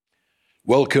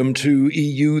Welcome to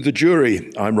EU The Jury.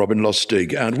 I'm Robin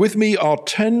Lustig, and with me are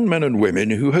 10 men and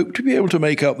women who hope to be able to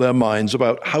make up their minds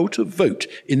about how to vote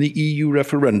in the EU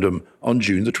referendum on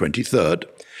June the 23rd.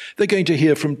 They're going to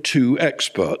hear from 2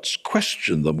 experts,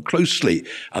 question them closely,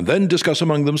 and then discuss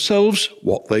among themselves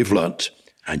what they've learnt.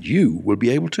 And you will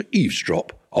be able to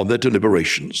eavesdrop on their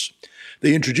deliberations.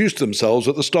 They introduced themselves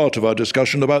at the start of our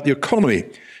discussion about the economy,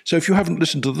 so if you haven't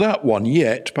listened to that one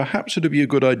yet, perhaps it'd be a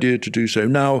good idea to do so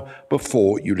now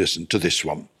before you listen to this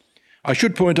one. I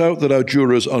should point out that our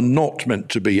jurors are not meant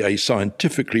to be a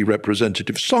scientifically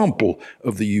representative sample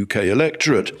of the UK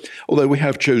electorate, although we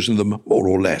have chosen them more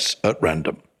or less at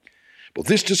random. But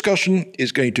this discussion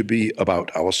is going to be about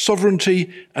our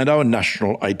sovereignty and our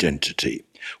national identity.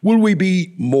 Will we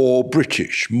be more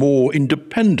British, more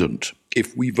independent,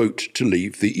 if we vote to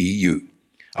leave the EU?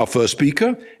 Our first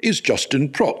speaker is Justin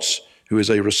Protts, who is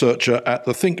a researcher at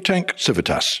the think tank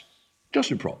Civitas.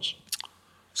 Justin Protts.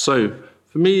 So,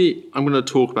 for me, I'm going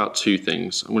to talk about 2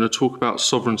 things. I'm going to talk about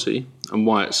sovereignty and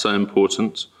why it's so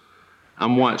important,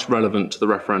 and why it's relevant to the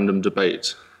referendum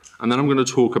debate. And then I'm going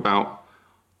to talk about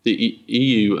the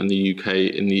EU and the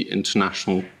UK in the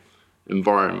international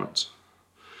environment.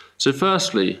 So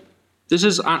firstly, this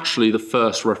is actually the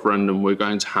first referendum we're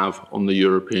going to have on the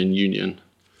European Union.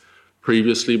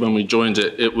 Previously, when we joined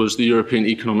it, it was the European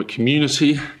Economic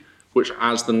Community, which,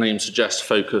 as the name suggests,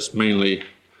 focused mainly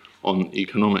on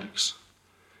economics.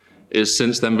 It has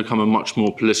since then become a much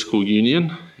more political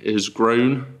union. It has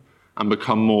grown and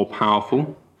become more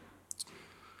powerful.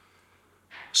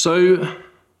 So,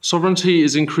 sovereignty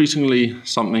is increasingly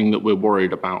something that we're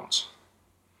worried about.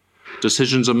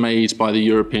 Decisions are made by the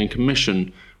European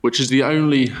Commission, which is the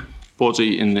only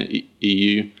body in the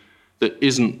EU that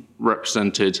doesn't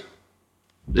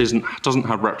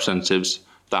have representatives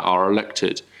that are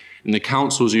elected. In the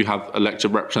councils, you have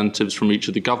elected representatives from each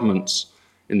of the governments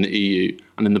in the EU,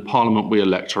 and in the Parliament, we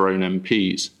elect our own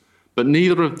MPs. But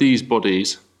neither of these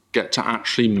bodies get to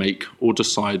actually make or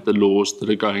decide the laws that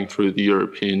are going through the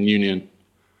European Union.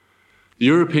 The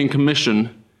European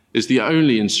Commission is the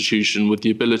only institution with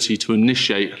the ability to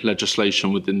initiate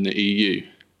legislation within the EU.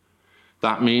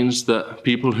 That means that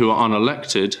people who are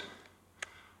unelected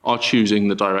are choosing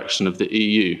the direction of the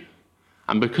EU.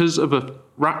 And because of a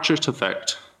ratchet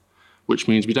effect, which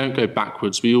means we don't go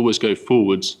backwards, we always go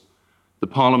forwards, the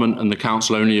Parliament and the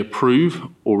Council only approve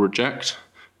or reject,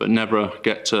 but never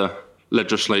get to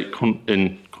legislate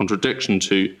in contradiction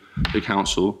to the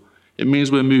Council. It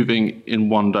means we're moving in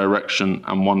one direction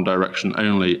and one direction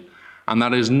only. And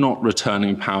that is not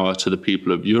returning power to the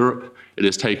people of Europe. It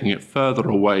is taking it further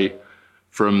away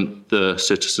from the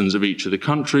citizens of each of the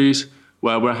countries,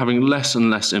 where we're having less and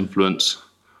less influence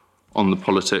on the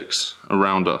politics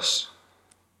around us.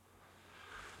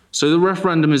 So the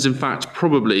referendum is in fact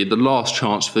probably the last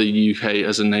chance for the UK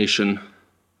as a nation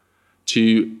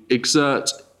to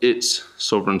exert its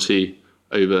sovereignty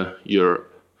over Europe,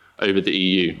 over the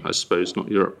EU, I suppose, not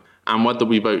Europe. And whether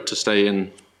we vote to stay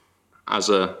in as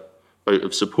a vote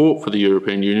of support for the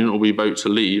European Union or we vote to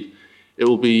leave, it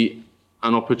will be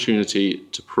an opportunity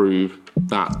to prove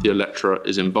that the electorate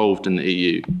is involved in the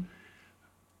EU.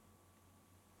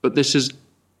 But this is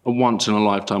a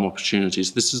once-in-a-lifetime opportunity.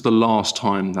 So this is the last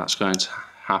time that's going to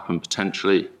happen,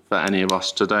 potentially, for any of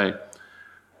us today.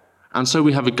 And so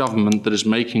we have a government that is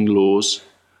making laws,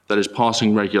 that is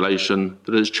passing regulation,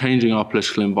 that is changing our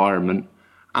political environment,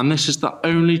 and this is the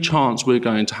only chance we're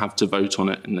going to have to vote on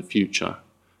it in the future.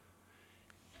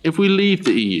 If we leave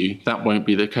the EU, that won't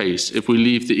be the case. If we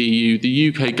leave the EU, the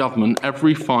UK government,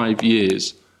 every 5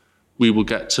 years, we will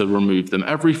get to remove them.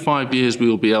 Every 5 years, we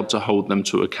will be able to hold them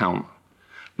to account.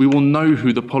 We will know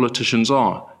who the politicians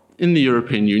are. In the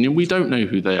European Union, we don't know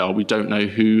who they are. We don't know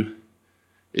who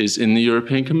is in the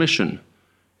European Commission.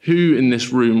 Who in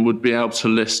this room would be able to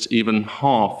list even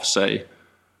half, say,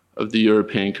 of the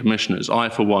European commissioners? I,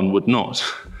 for one, would not.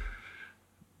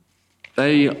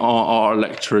 They are our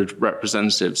elected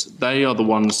representatives. They are the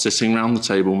ones sitting around the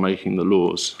table making the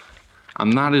laws.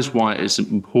 And that is why it's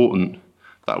important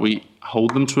that we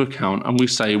hold them to account and we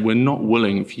say we're not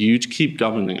willing for you to keep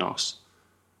governing us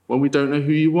when we don't know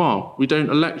who you are. We don't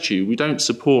elect you. We don't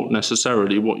support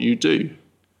necessarily what you do.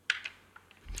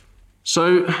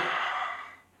 So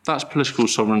that's political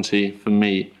sovereignty for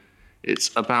me. It's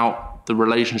about the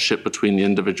relationship between the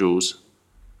individuals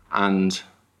and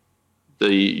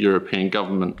the European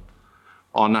government.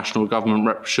 Our national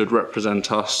government should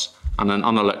represent us, and an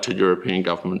unelected European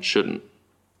government shouldn't.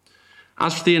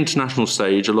 As for the international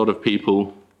stage, a lot of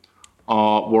people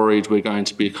are worried we're going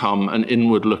to become an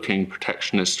inward-looking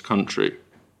protectionist country.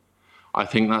 I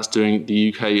think that's doing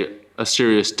the UK a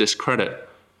serious discredit.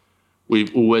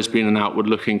 We've always been an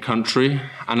outward-looking country,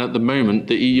 and at the moment,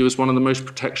 the EU is one of the most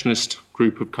protectionist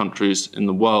group of countries in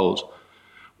the world.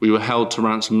 We were held to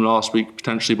ransom last week,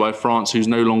 potentially by France, who's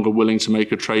no longer willing to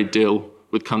make a trade deal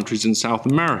with countries in South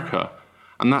America.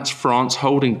 And that's France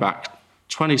holding back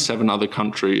 27 other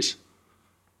countries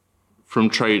from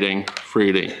trading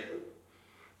freely.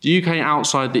 The UK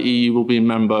outside the EU will be a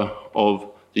member of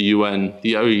the UN,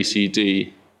 the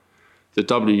OECD, the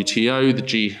WTO, the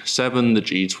G7, the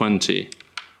G20.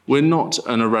 We're not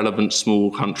an irrelevant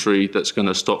small country that's going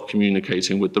to stop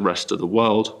communicating with the rest of the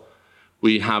world.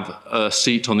 We have a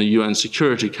seat on the UN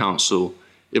Security Council.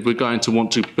 If we're going to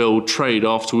want to build trade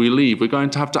after we leave, we're going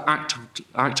to have to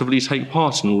actively take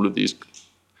part in all of these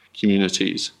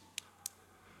communities.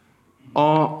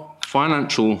 Our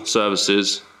financial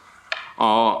services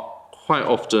are quite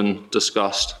often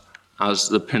discussed as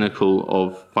the pinnacle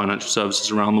of financial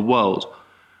services around the world.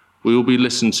 We will be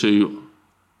listened to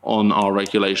on our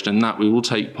regulation, and that we will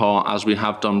take part, as we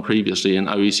have done previously, in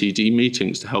OECD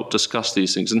meetings to help discuss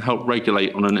these things and help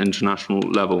regulate on an international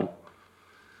level.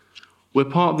 We're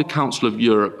part of the Council of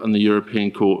Europe and the European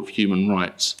Court of Human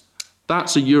Rights.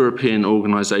 That's a European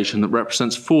organisation that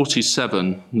represents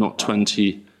 47, not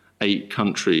 28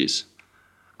 countries.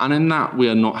 And in that, we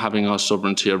are not having our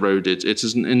sovereignty eroded. It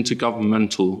is an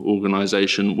intergovernmental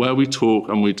organisation where we talk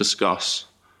and we discuss.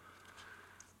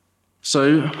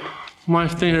 So my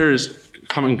theory is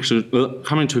coming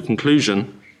to a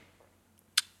conclusion.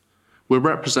 We're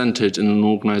represented in an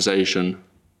organisation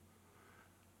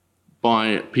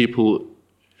by people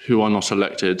who are not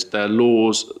elected. The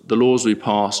laws we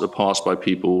pass are passed by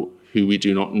people who we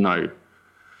do not know.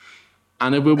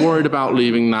 And if we're worried about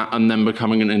leaving that and then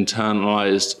becoming an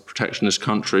internalised protectionist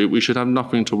country, we should have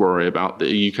nothing to worry about.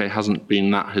 The UK hasn't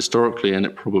been that historically, and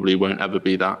it probably won't ever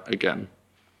be that again.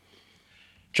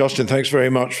 Justin, thanks very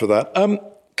much for that.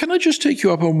 Can I just take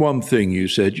you up on one thing you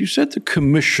said? You said the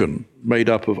commission, made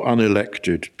up of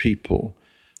unelected people,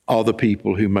 are the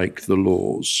people who make the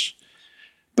laws.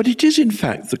 But it is, in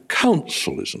fact, the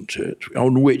council, isn't it,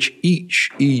 on which each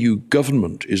EU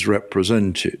government is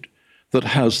represented, that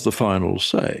has the final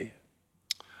say.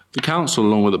 The council,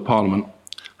 along with the parliament,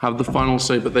 have the final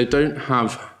say, but they don't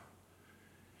have...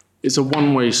 It's a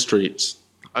one-way street.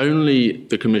 Only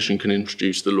the commission can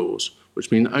introduce the laws, which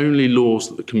mean only laws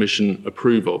that the commission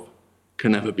approve of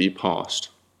can ever be passed.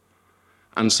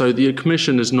 And so the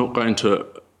commission is not going to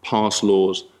pass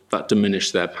laws that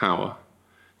diminish their power.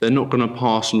 They're not going to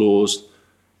pass laws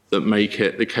that make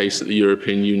it the case that the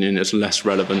European Union is less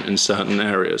relevant in certain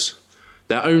areas.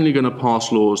 They're only going to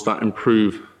pass laws that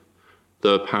improve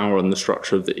the power and the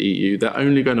structure of the EU. They're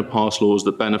only going to pass laws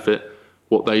that benefit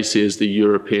what they see as the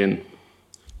European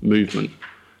movement.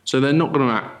 So they're not going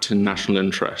to act in national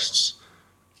interests.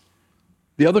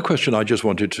 The other question I just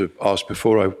wanted to ask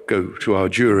before I go to our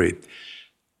jury,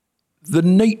 the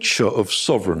nature of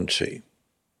sovereignty,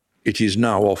 it is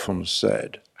now often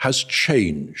said, has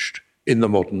changed in the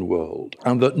modern world,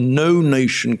 and that no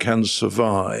nation can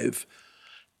survive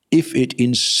if it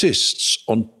insists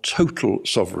on total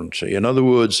sovereignty. In other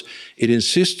words, it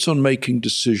insists on making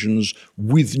decisions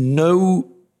with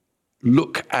no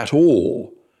look at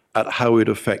all at how it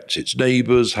affects its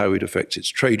neighbours, how it affects its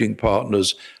trading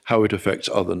partners, how it affects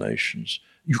other nations.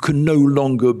 You can no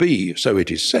longer be, so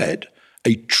it is said,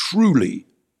 a truly,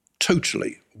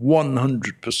 totally,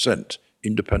 100%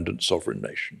 independent sovereign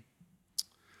nation.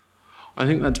 I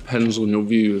think that depends on your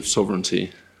view of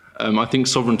sovereignty. I think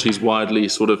sovereignty is widely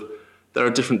there are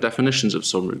different definitions of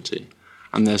sovereignty,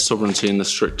 and there's sovereignty in the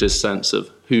strictest sense of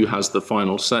who has the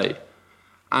final say.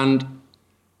 And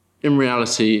in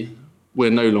reality,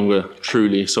 we're no longer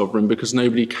truly sovereign because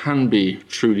nobody can be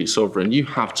truly sovereign. You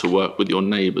have to work with your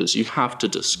neighbours. You have to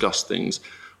discuss things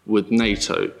with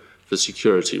NATO for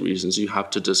security reasons. You have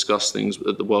to discuss things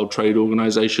at the World Trade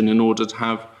Organization in order to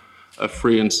have a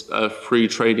free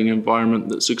trading environment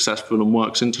that's successful and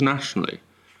works internationally.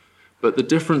 But the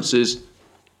difference is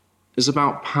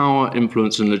about power,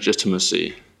 influence, and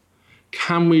legitimacy.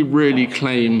 Can we really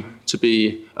claim to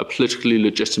be a politically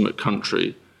legitimate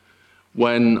country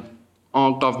when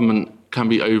our government can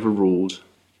be overruled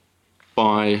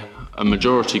by a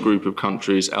majority group of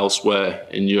countries elsewhere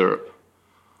in Europe?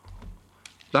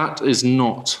 That is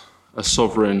not a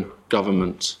sovereign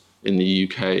government in the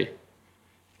UK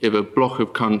if a bloc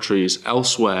of countries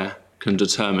elsewhere can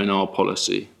determine our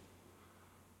policy.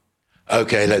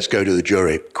 OK, let's go to the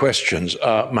jury. Questions.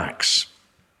 Max.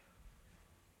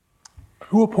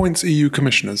 Who appoints EU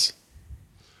commissioners?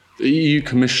 The EU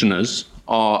commissioners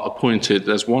are appointed,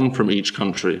 there's one from each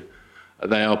country.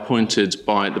 They are appointed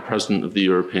by the President of the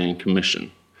European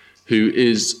Commission, who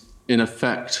is, in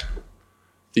effect,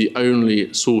 the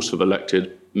only source of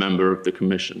elected member of the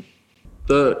Commission.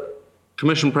 The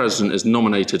Commission President is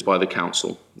nominated by the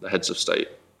Council, the heads of state,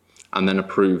 and then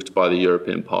approved by the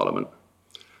European Parliament.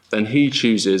 Then he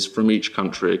chooses from each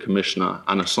country a commissioner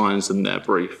and assigns them their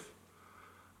brief.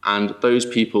 And those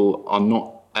people are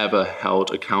not ever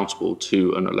held accountable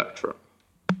to an electorate.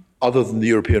 Other than the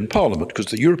European Parliament, because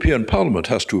the European Parliament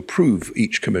has to approve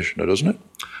each commissioner, doesn't it?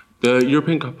 The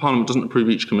European Parliament doesn't approve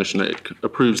each commissioner, it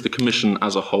approves the Commission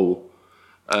as a whole,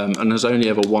 and has only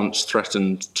ever once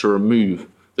threatened to remove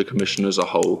the Commission as a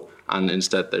whole, and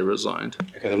instead they resigned.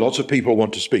 Okay, lots of people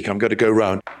want to speak. I'm going to go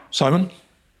round. Simon?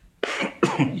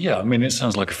 Yeah, I mean, it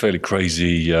sounds like a fairly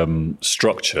crazy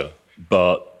structure,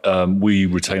 but we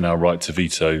retain our right to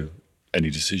veto any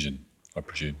decision, I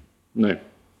presume. No.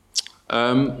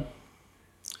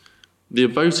 The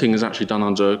voting is actually done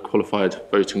under a qualified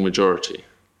voting majority.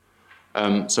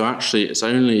 So actually, it's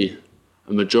only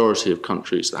a majority of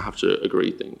countries that have to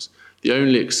agree things. The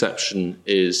only exception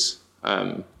is,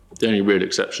 the only real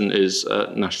exception is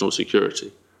national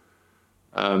security,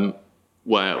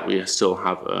 where we still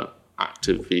have an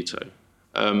active veto.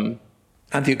 And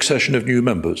the accession of new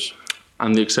members.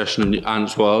 And the accession of new,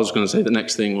 and well, I was going to say the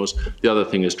next thing was, the other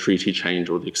thing is treaty change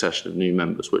or the accession of new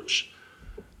members, which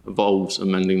involves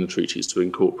amending the treaties to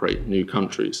incorporate new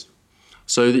countries.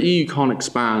 So the EU can't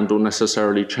expand or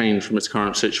necessarily change from its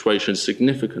current situation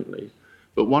significantly.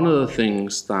 But one of the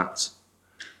things that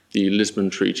the Lisbon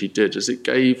Treaty did is it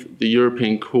gave the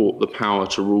European Court the power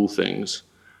to rule things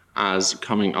as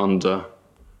coming under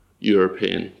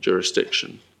European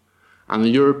jurisdiction. And the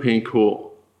European Court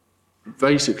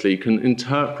basically can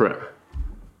interpret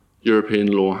European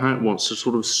law how it wants to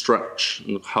sort of stretch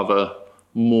and cover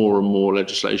more and more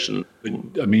legislation.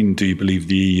 I mean, do you believe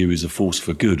the EU is a force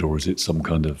for good, or is it some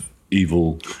kind of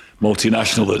evil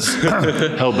multinational that's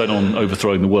hell-bent on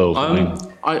overthrowing the world?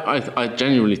 I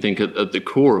genuinely think at the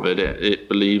core of it, it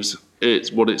believes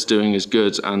what it's doing is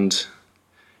good, and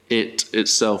it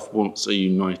itself wants to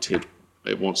unite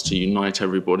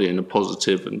everybody in a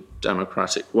positive and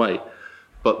democratic way.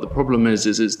 But the problem is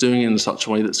it's doing it in such a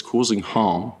way that's causing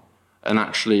harm, and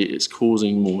actually it's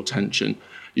causing more tension.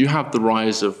 You have the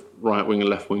rise of right-wing and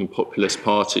left-wing populist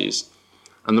parties,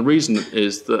 and the reason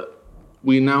is that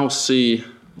we now see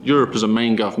Europe as a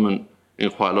main government in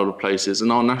quite a lot of places,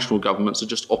 and our national governments are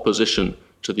just opposition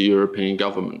to the European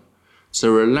government.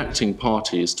 So we're electing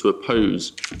parties to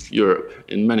oppose Europe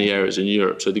in many areas in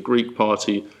Europe. So the Greek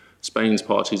party, Spain's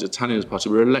parties, Italian's party,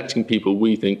 we're electing people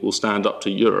we think will stand up to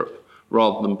Europe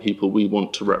rather than people we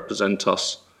want to represent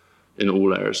us in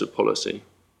all areas of policy.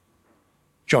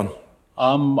 John?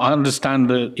 I understand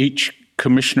that each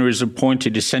commissioner is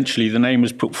appointed, essentially the name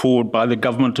is put forward by the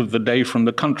government of the day from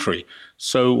the country.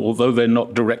 So although they're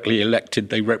not directly elected,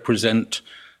 they represent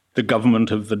the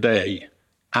government of the day.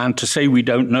 And to say we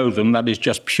don't know them, that is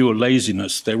just pure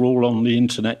laziness. They're all on the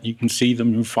internet. You can see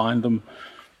them, you find them,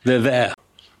 they're there.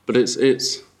 But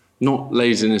it's not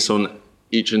laziness on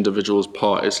each individual's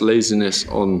part, it's laziness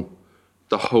on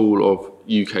the whole of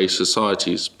UK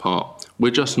society's part.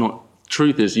 We're just not,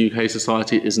 truth is UK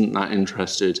society isn't that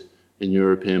interested in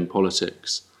European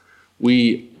politics.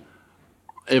 We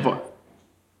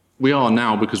are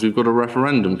now because we've got a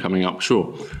referendum coming up,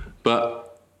 sure.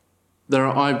 But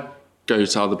I go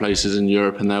to other places in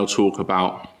Europe and they'll talk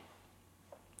about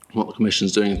what the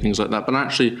Commission's doing and things like that. But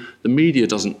actually, the media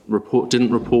didn't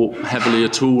report heavily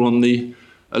at all on the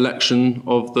election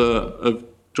of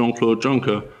Jean-Claude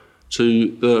Juncker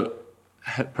to the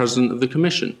President of the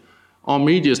Commission. Our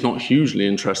media is not hugely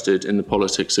interested in the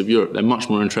politics of Europe. They're much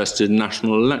more interested in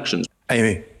national elections.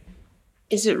 Amy?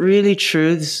 Is it really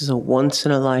true this is a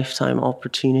once-in-a-lifetime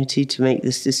opportunity to make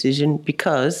this decision?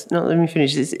 Because, no, let me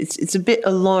finish this. It's a bit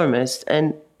alarmist.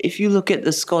 And if you look at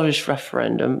the Scottish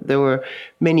referendum, there were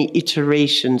many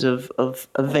iterations of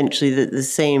eventually the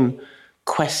same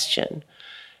question.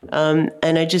 And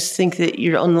I just think that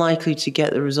you're unlikely to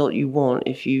get the result you want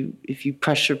if you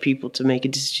pressure people to make a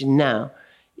decision now.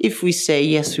 If we say,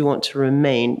 yes, we want to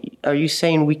remain, are you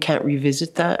saying we can't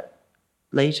revisit that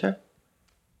later?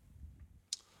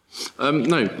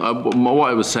 No, what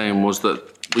I was saying was that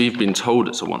we've been told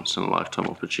it's a once-in-a-lifetime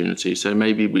opportunity. So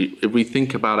maybe if we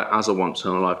think about it as a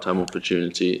once-in-a-lifetime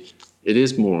opportunity, it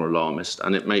is more alarmist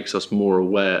and it makes us more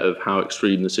aware of how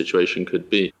extreme the situation could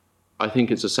be. I think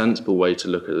it's a sensible way to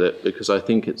look at it because I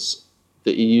think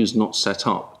the EU is not set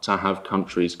up to have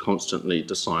countries constantly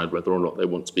decide whether or not they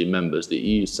want to be members. The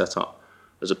EU is set up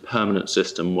as a permanent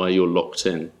system where you're locked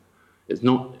in. It's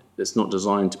not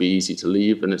designed to be easy to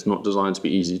leave and it's not designed to be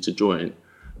easy to join.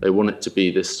 They want it to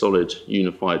be this solid,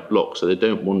 unified bloc, so they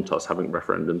don't want us having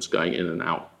referendums going in and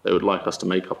out. They would like us to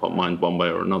make up our mind one way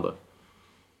or another.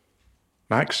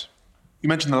 Max? You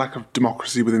mentioned the lack of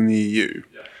democracy within the EU.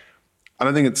 Yeah. I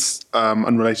don't think it's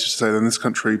unrelated to say that in this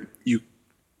country,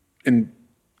 in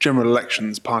general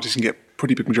elections, parties can get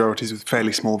pretty big majorities with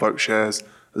fairly small vote shares.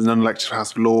 There's an unelected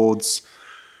House of Lords.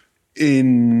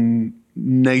 In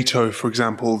NATO, for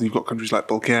example, you've got countries like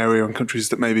Bulgaria and countries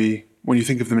that maybe, when you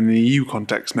think of them in an EU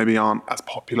context, maybe aren't as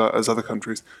popular as other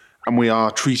countries. And we are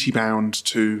treaty bound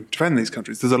to defend these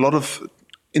countries. There's a lot of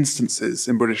instances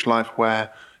in British life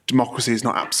where democracy is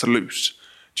not absolute.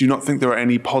 Do you not think there are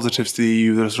any positives to the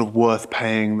EU that are sort of worth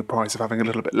paying the price of having a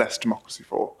little bit less democracy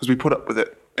for? Because we put up with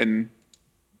it in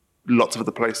lots of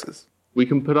other places. We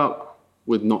can put up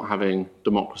with not having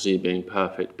democracy being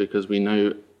perfect because we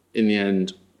know in the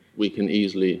end we can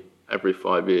easily, every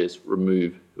 5 years,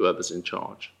 remove whoever's in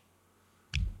charge.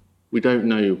 We don't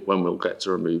know when we'll get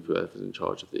to remove whoever's in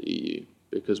charge of the EU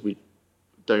because we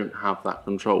don't have that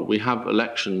control. We have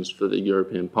elections for the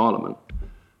European Parliament,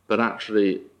 but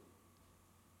actually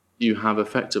you have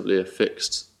effectively a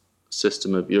fixed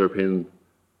system of European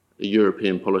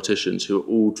politicians who are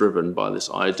all driven by this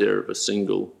idea of a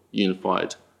single,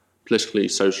 unified, politically,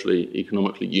 socially,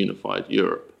 economically unified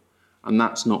Europe. And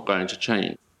that's not going to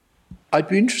change. I'd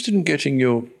be interested in getting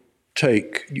your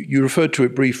take. You referred to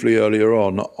it briefly earlier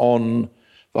on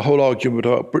the whole argument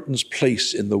about Britain's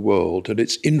place in the world and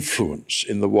its influence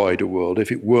in the wider world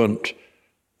if it weren't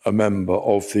a member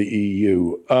of the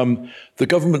EU. The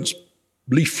government's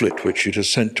leaflet, which it has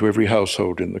sent to every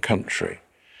household in the country,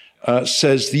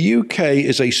 says the UK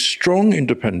is a strong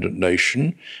independent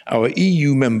nation. Our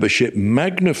EU membership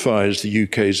magnifies the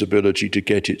UK's ability to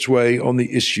get its way on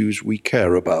the issues we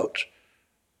care about.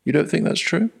 You don't think that's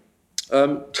true?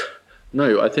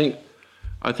 No, I think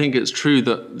it's true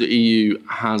that the EU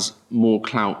has more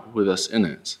clout with us in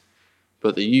it,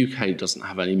 but the UK doesn't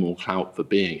have any more clout for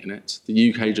being in it.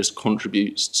 The UK just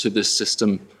contributes to this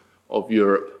system of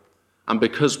Europe. And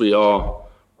because we are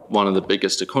one of the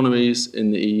biggest economies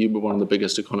in the EU, but one of the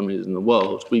biggest economies in the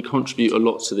world, we contribute a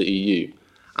lot to the EU.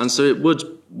 And so it would,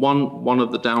 one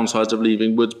of the downsides of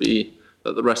leaving would be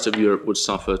that the rest of Europe would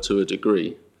suffer to a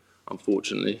degree,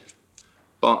 unfortunately.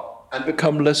 And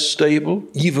become less stable,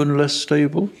 even less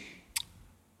stable?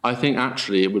 I think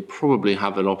actually it would probably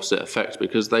have an opposite effect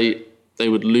because they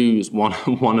would lose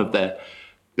one of their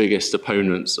biggest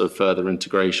opponents of further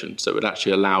integration. So it would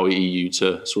actually allow EU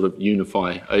to sort of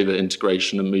unify over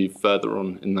integration and move further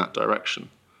on in that direction.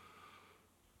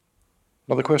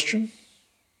 Another question?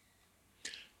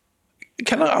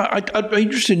 I'd be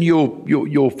interested in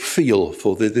your feel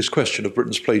for this question of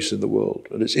Britain's place in the world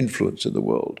and its influence in the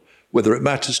world, whether it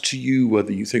matters to you,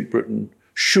 whether you think Britain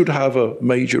should have a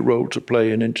major role to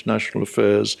play in international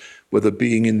affairs, whether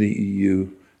being in the EU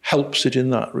helps it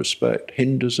in that respect,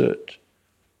 hinders it.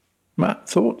 Matt,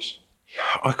 thoughts?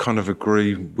 I kind of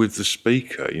agree with the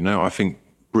speaker. I think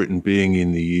Britain being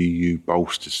in the EU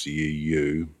bolsters the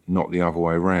EU, not the other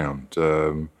way around.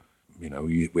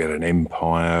 We had an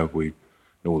empire, and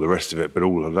all the rest of it, but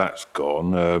all of that's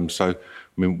gone.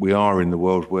 We are in the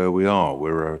world where we are.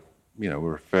 We're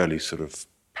a fairly sort of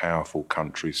powerful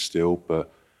country still,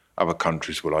 but other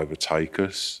countries will overtake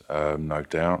us, no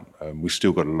doubt. We've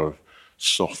still got a lot of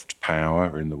soft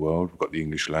power in the world. We've got the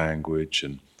English language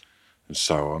and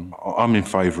so on. I'm in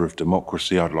favour of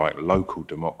democracy. I'd like local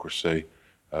democracy.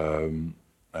 I'd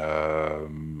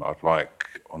like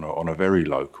on a very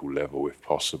local level, if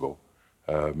possible,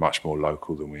 much more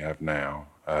local than we have now.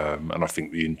 And I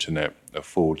think the internet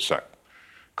affords that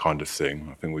kind of thing.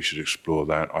 I think we should explore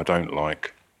that. I don't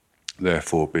like,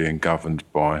 therefore, being governed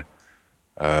by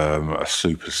a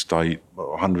super state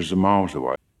hundreds of miles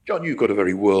away. John, you've got a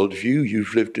very world view.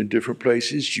 You've lived in different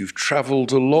places. You've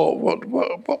travelled a lot.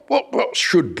 What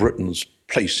should Britain's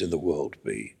place in the world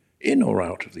be, in or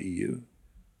out of the EU?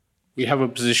 We have a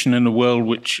position in the world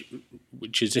which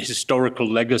is a historical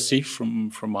legacy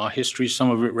from our history, some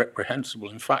of it reprehensible,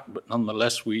 in fact, but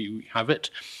nonetheless we have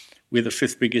it. We're the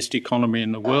fifth biggest economy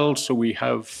in the world, so we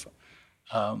have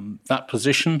that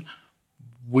position.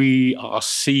 We are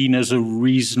seen as a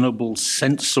reasonable,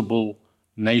 sensible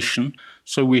nation.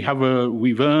 So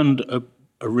we've earned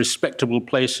a respectable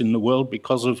place in the world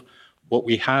because of what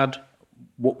we had,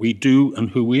 what we do, and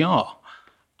who we are.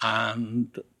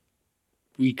 And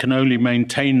we can only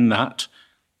maintain that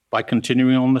by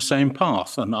continuing on the same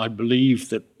path. And I believe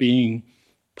that being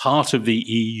part of the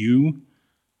EU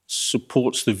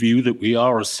supports the view that we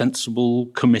are a sensible,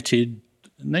 committed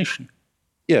nation.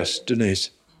 Yes,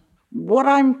 Denise. What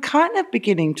I'm kind of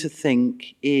beginning to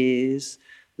think is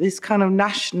this kind of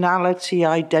nationality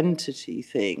identity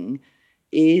thing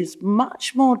is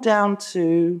much more down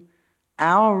to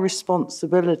our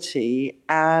responsibility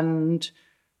and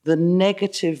the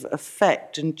negative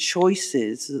effect and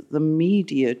choices that the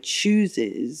media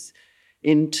chooses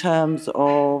in terms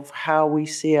of how we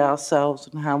see ourselves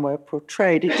and how we're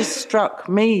portrayed. It just struck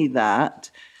me that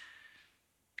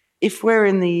if we're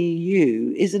in the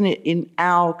EU, isn't it in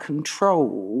our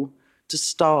control to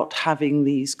start having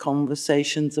these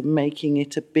conversations and making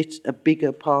it a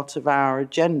bigger part of our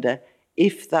agenda,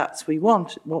 if that's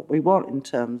what we want in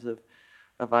terms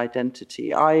of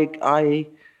identity? I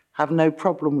have no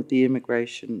problem with the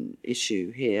immigration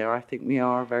issue here. I think we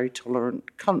are a very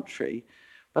tolerant country.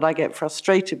 But I get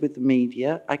frustrated with the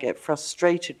media. I get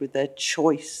frustrated with their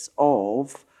choice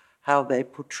of how they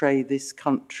portray this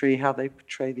country, how they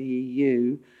portray the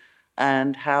EU,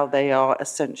 and how they are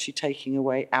essentially taking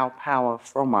away our power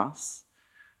from us.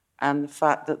 And the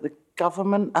fact that the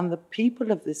government and the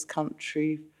people of this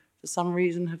country, for some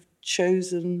reason, have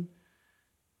chosen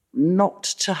not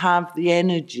to have the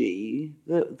energy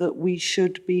that we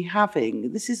should be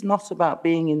having. This is not about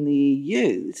being in the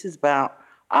EU. This is about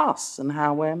us and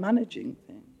how we're managing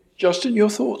things. Justin, your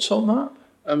thoughts on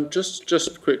that?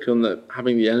 Just quickly on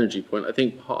having the energy point, I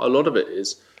think a lot of it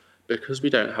is because we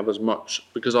don't have as much,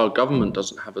 because our government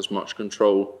doesn't have as much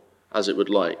control as it would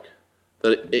like,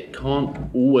 that it can't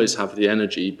always have the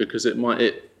energy because it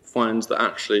finds that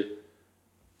actually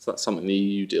that's something the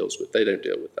EU deals with. They don't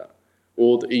deal with that.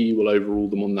 Or the EU will overrule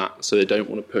them on that, so they don't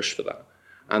want to push for that.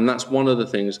 And that's one of the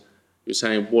things you're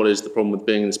saying, what is the problem with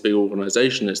being in this big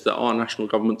organisation, is that our national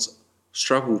governments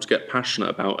struggle to get passionate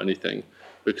about anything,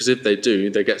 because if they do,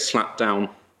 they get slapped down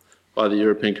by the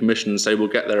European Commission and say, we'll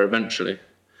get there eventually.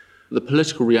 The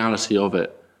political reality of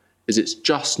it is it's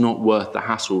just not worth the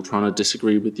hassle trying to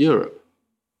disagree with Europe.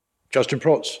 Justin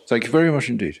Protts, thank you very much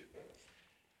indeed.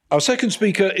 Our second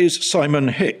speaker is Simon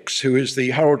Hix, who is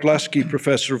the Harold Laski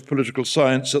Professor of Political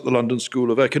Science at the London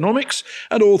School of Economics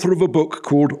and author of a book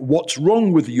called What's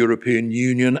Wrong with the European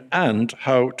Union and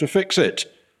How to Fix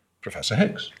It. Professor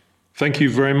Hix. Thank you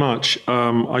very much.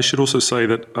 I should also say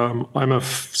that I'm a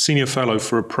senior fellow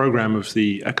for a programme of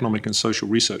the Economic and Social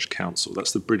Research Council.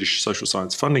 That's the British Social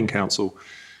Science Funding Council.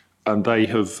 And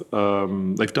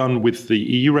they've done with the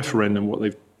EU referendum what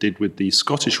they did with the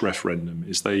Scottish referendum,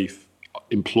 is they've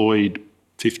employed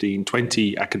 15,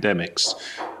 20 academics,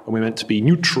 and we're meant to be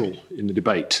neutral in the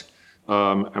debate.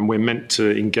 And we're meant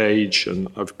to engage, and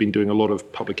I've been doing a lot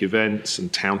of public events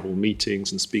and town hall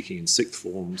meetings and speaking in sixth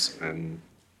forms, and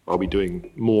I'll be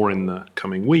doing more in the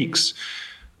coming weeks.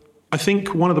 I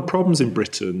think one of the problems in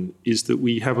Britain is that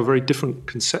we have a very different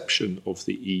conception of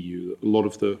the EU that a lot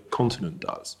of the continent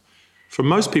does. For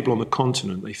most people on the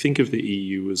continent, they think of the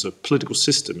EU as a political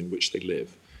system in which they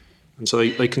live. And so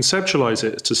they conceptualize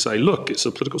it to say, look, it's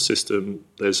a political system,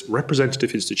 there's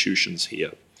representative institutions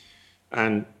here.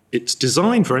 And it's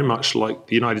designed very much like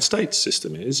the United States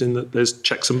system is, in that there's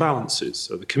checks and balances.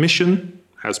 So the Commission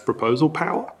has proposal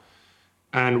power.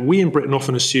 And we in Britain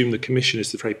often assume the Commission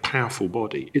is a very powerful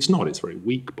body. It's not, it's a very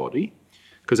weak body,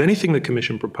 because anything the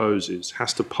Commission proposes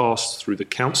has to pass through the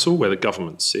Council, where the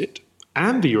governments sit,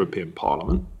 and the European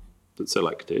Parliament that's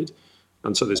elected.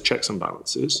 And so there's checks and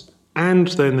balances. And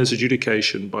then there's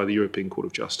adjudication by the European Court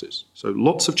of Justice. So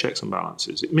lots of checks and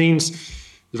balances. It means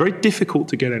it's very difficult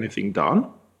to get anything done.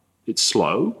 It's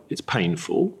slow, it's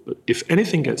painful, but if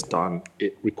anything gets done,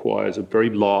 it requires a very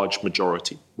large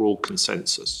majority, broad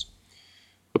consensus.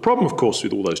 The problem, of course,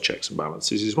 with all those checks and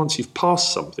balances is once you've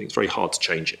passed something, it's very hard to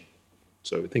change it.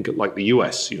 So think of like the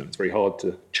US, it's very hard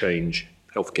to change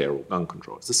healthcare or gun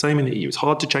control. It's the same in the EU. It's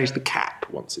hard to change the cap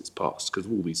once it's passed because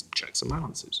of all these checks and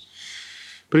balances.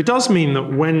 But it does mean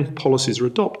that when policies are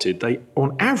adopted, they,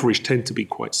 on average, tend to be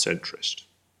quite centrist.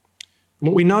 And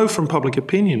what we know from public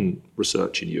opinion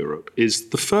research in Europe is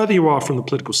the further you are from the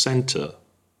political centre,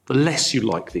 the less you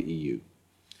like the EU.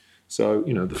 So,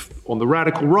 on the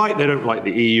radical right, they don't like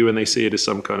the EU and they see it as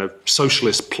some kind of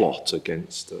socialist plot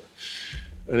against.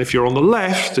 And if you're on the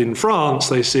left in France,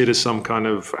 they see it as some kind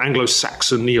of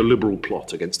Anglo-Saxon neoliberal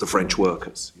plot against the French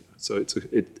workers. So it's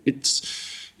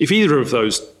if either of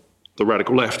those, the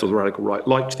radical left or the radical right,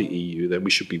 liked the EU, then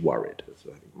we should be worried. That's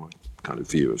my kind of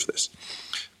view of this.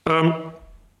 It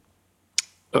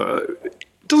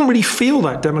doesn't really feel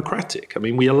that democratic. I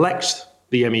mean, we elect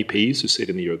the MEPs who sit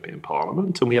in the European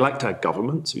Parliament, and we elect our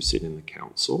governments who sit in the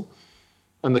Council,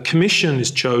 and the Commission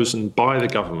is chosen by the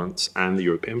governments and the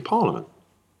European Parliament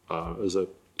as an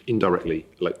indirectly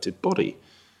elected body.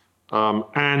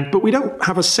 But we don't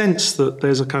have a sense that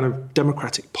there's a kind of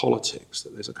democratic politics,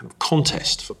 that there's a kind of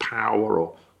contest for power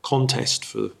or contest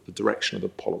for the direction of the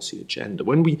policy agenda.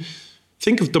 When we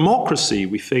think of democracy,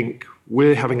 we think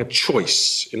we're having a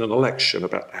choice in an election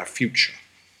about our future.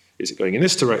 Is it going in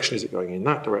this direction? Is it going in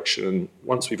that direction? And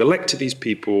once we've elected these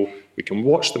people, we can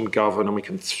watch them govern and we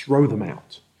can throw them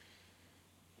out.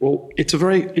 Well,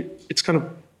 it's kind of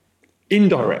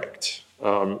indirect.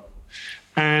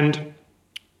 And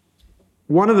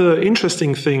one of the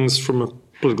interesting things from a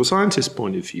political scientist's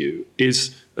point of view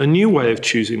is a new way of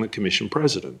choosing the Commission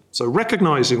president. So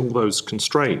recognizing all those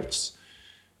constraints,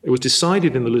 it was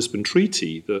decided in the Lisbon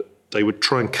Treaty that they would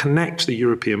try and connect the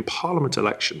European Parliament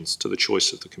elections to the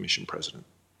choice of the Commission president.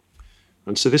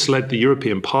 And so this led the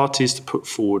European parties to put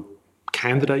forward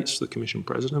candidates for the Commission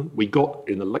president. We got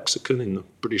in the lexicon, in the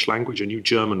British language, a new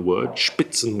German word,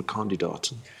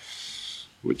 Spitzenkandidaten,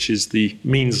 which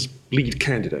means lead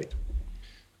candidate.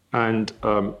 And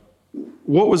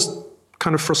what was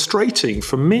kind of frustrating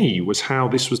for me was how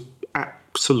this was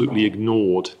absolutely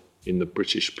ignored in the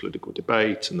British political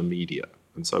debate and the media.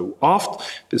 And so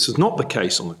this was not the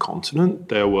case on the continent.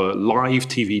 There were live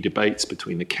TV debates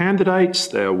between the candidates.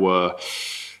 There were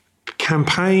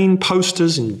campaign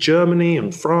posters in Germany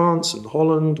and France and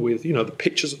Holland with, the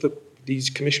pictures of these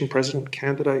Commission president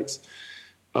candidates.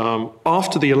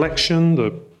 After the election,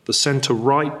 the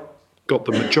centre-right got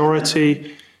the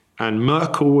majority, and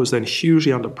Merkel was then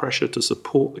hugely under pressure to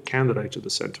support the candidate of the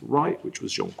centre-right, which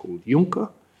was Jean-Claude Juncker.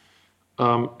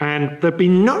 And there'd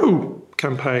been no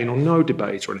campaign or no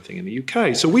debate or anything in the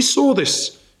UK. So we saw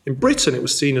this in Britain. It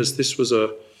was seen as this was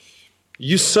a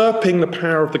usurping the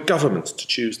power of the government to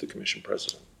choose the Commission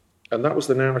president. And that was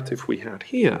the narrative we had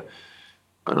here.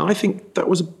 And I think that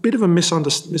was a bit of a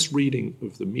misreading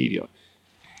of the media.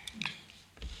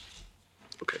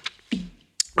 Okay.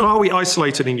 Are we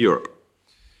isolated in Europe?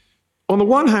 On the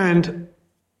one hand,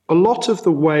 a lot of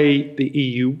the way the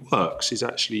EU works is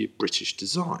actually British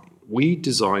design. We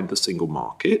designed the single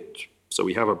market, so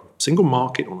we have a single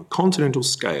market on a continental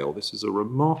scale. This is a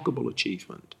remarkable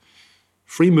achievement.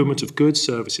 Free movement of goods,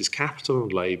 services, capital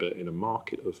and labour in a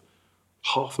market of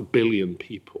 500 million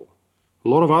people. A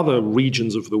lot of other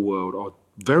regions of the world are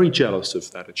very jealous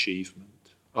of that achievement.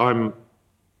 I'm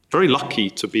very lucky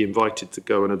to be invited to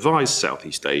go and advise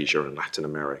Southeast Asia and Latin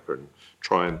America and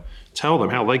try and tell them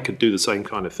how they could do the same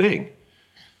kind of thing.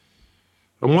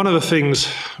 And one of the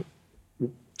things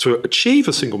to achieve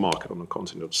a single market on a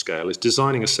continental scale is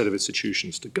designing a set of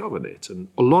institutions to govern it. And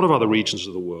a lot of other regions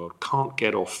of the world can't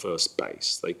get off first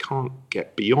base. They can't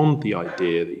get beyond the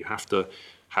idea that you have to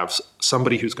have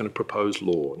somebody who's going to propose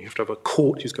law, and you have to have a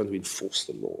court who's going to enforce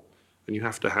the law, and you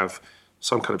have to have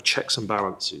some kind of checks and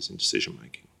balances in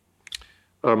decision-making.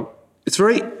 It's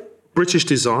very British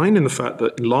design in the fact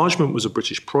that enlargement was a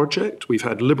British project. We've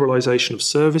had liberalisation of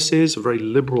services, a very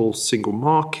liberal single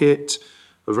market,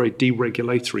 a very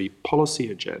deregulatory policy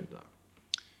agenda.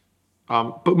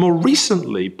 But more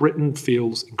recently, Britain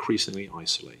feels increasingly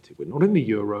isolated. We're not in the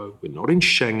euro, we're not in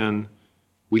Schengen.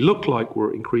 We look like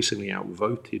we're increasingly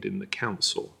outvoted in the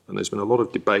Council. And there's been a lot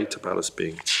of debate about us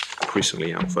being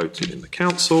increasingly outvoted in the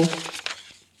Council.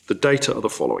 The data are the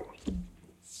following.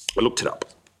 I looked it up.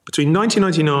 Between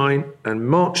 1999 and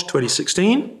March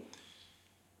 2016,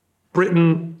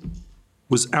 Britain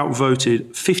was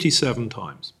outvoted 57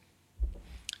 times.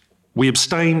 We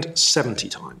abstained 70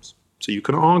 times. So you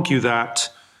can argue that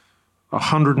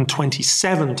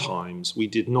 127 times we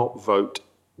did not vote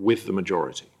with the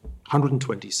majority.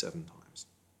 127 times.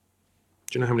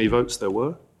 Do you know how many votes there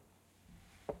were?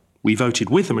 We voted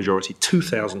with the majority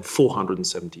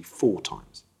 2,474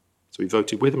 times. So we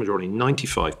voted with the majority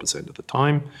 95% of the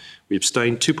time. We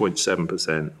abstained 2.7%,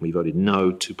 and we voted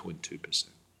no 2.2%.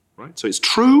 Right? So it's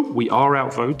true, we are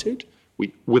outvoted.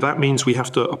 That means we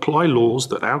have to apply laws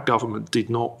that our government did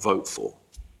not vote for.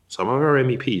 Some of our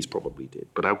MEPs probably did,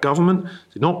 but our government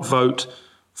did not vote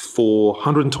for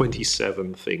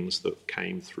 127 things that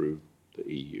came through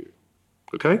the EU.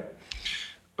 Okay?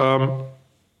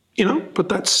 But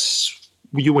that's,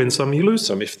 you win some, you lose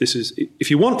some.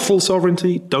 If you want full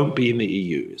sovereignty, don't be in the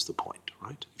EU is the point,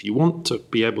 right? If you want to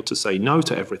be able to say no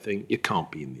to everything, you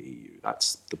can't be in the EU.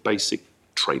 That's the basic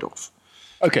trade-off.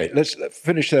 Okay, let's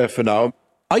finish there for now.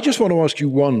 I just want to ask you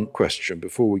one question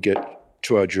before we get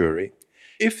to our jury.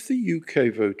 If the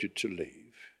UK voted to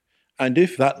leave, and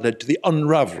if that led to the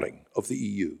unravelling of the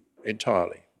EU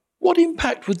entirely, what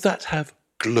impact would that have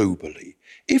globally?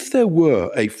 If there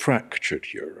were a fractured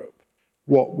Europe,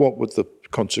 what would the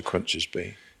consequences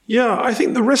be? Yeah, I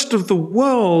think the rest of the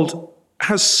world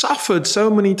has suffered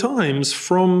so many times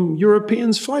from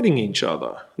Europeans fighting each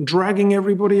other, dragging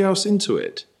everybody else into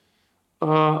it.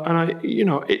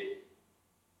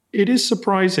 It is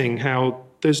surprising how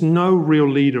there's no real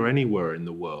leader anywhere in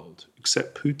the world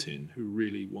except Putin who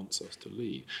really wants us to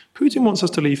leave. Putin wants us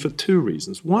to leave for two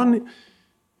reasons. One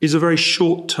is a very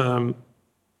short-term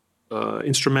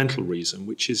instrumental reason,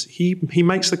 which is he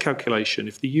makes the calculation,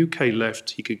 if the UK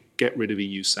left, he could get rid of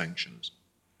EU sanctions.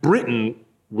 Britain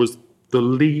was the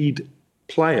lead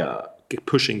player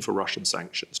pushing for Russian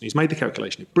sanctions. And he's made the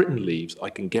calculation, if Britain leaves, I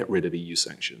can get rid of EU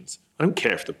sanctions. I don't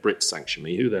care if the Brits sanction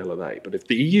me, who the hell are they? But if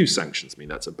the EU sanctions me,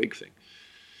 that's a big thing.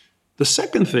 The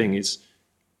second thing is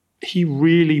he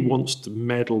really wants to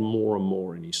meddle more and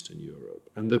more in Eastern Europe.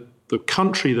 And the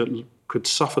country that could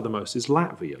suffer the most is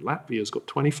Latvia. Latvia's got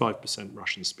 25%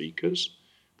 Russian speakers.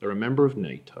 They're a member of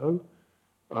NATO.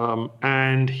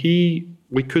 And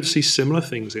we could see similar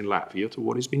things in Latvia to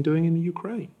what he's been doing in the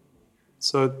Ukraine.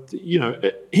 So,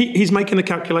 he's making the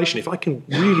calculation. If I can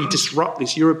really disrupt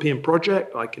this European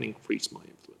project, I can increase my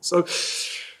influence. So,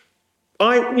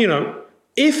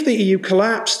 if the EU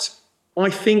collapsed,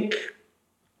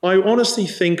 I honestly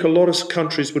think a lot of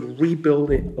countries would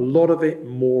rebuild it, a lot of it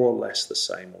more or less the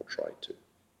same, or try to.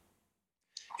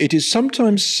 It is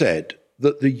sometimes said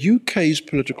that the UK's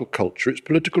political culture, its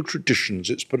political traditions,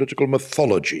 its political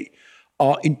mythology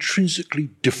are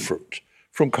intrinsically different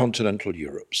from continental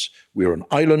Europe's. We're an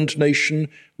island nation.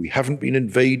 We haven't been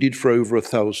invaded for over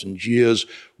 1,000 years.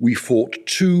 We fought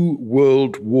 2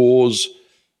 world wars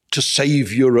to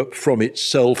save Europe from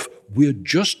itself. We're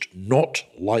just not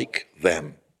like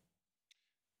them.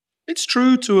 It's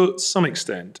true to some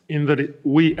extent in that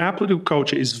our political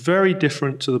culture is very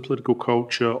different to the political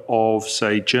culture of,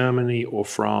 say, Germany or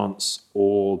France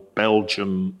or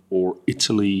Belgium or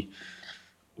Italy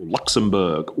or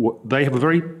Luxembourg. They have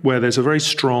where there's a very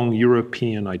strong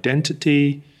European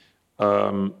identity.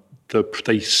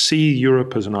 They see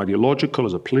Europe as an ideological,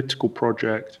 as a political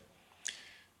project.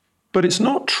 But it's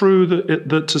not true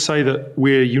that to say that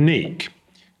we're unique,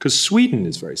 because Sweden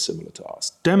is very similar to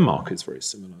us. Denmark is very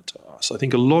similar to us. I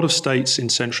think a lot of states in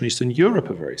Central and Eastern Europe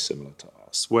are very similar to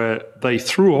us, where they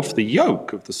threw off the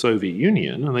yoke of the Soviet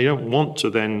Union and they don't want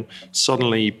to then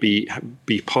suddenly be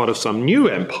part of some new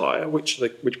empire, which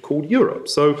called Europe.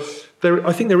 So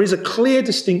I think there is a clear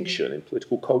distinction in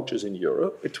political cultures in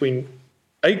Europe between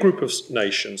a group of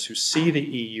nations who see the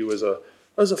EU as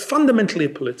a fundamentally a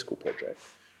political project,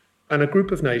 and a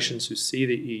group of nations who see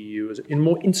the EU as in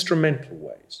more instrumental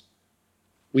ways.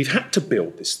 We've had to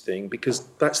build this thing because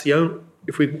that's the only,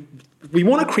 if we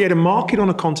want to create a market on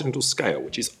a continental scale,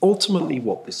 which is ultimately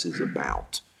what this is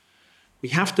about, we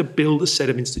have to build a set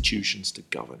of institutions to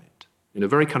govern it in a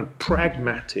very kind of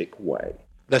pragmatic way.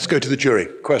 Let's go to the jury.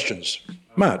 Questions.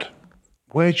 Matt?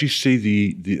 Where do you see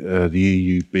the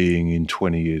EU being in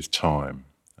 20 years' time?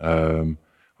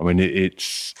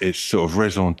 It's sort of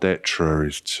raison d'etre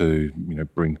is to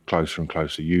bring closer and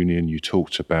closer union. You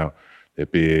talked about there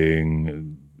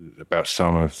being about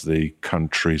some of the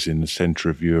countries in the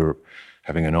centre of Europe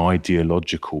having an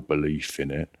ideological belief in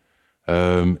it.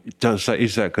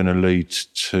 Is that going to lead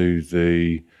to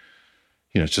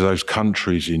to those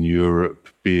countries in Europe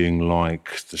being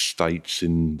like the states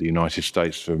in the United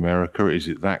States of America? Is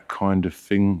it that kind of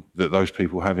thing that those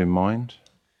people have in mind?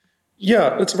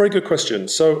 Yeah, that's a very good question.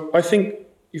 So I think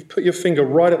you've put your finger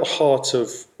right at the heart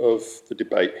of the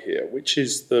debate here, which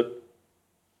is that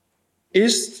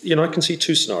I can see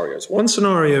 2 scenarios. One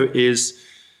scenario is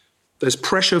there's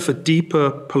pressure for deeper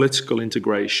political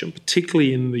integration,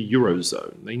 particularly in the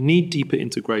Eurozone. They need deeper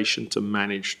integration to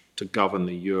manage to govern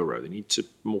the Euro. They need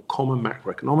more common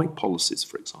macroeconomic policies,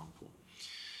 for example.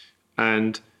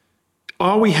 And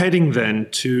are we heading then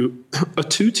to a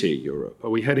 2-tier Europe?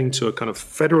 Are we heading to a kind of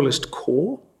federalist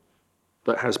core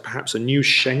that has perhaps a new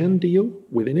Schengen deal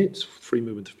within it, free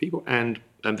movement of people, and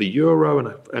the Euro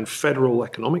and federal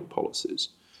economic policies,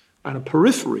 and a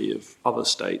periphery of other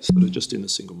states that are just in the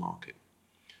single market?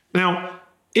 Now,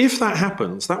 if that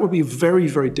happens, that would be a very,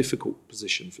 very difficult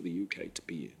position for the UK to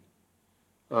be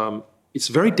in. It's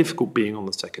very difficult being on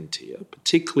the second tier,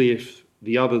 particularly if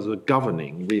the others are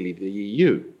governing, really, the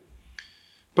EU.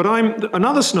 But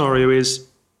another scenario is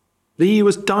the EU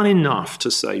has done enough to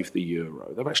save the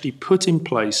euro. They've actually put in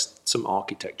place some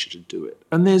architecture to do it.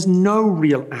 And there's no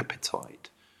real appetite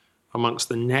amongst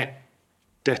the net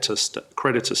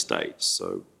creditor states,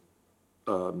 so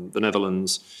the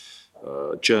Netherlands,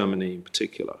 Germany in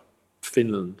particular,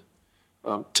 Finland,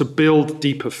 to build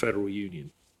deeper federal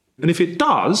union. And if it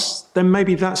does, then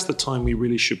maybe that's the time we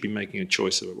really should be making a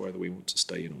choice about whether we want to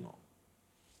stay in or not.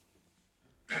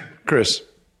 Chris?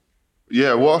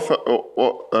 Yeah, what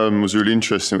was really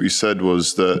interesting, what you said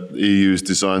was that the EU is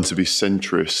designed to be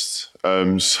centrist.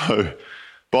 So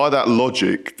by that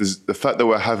logic, the fact that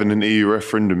we're having an EU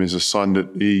referendum is a sign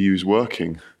that the EU is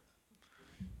working.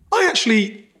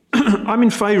 I'm in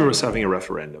favour of us having a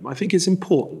referendum. I think it's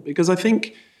important because I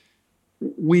think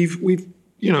there's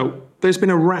been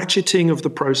a ratcheting of the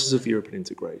process of European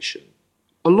integration.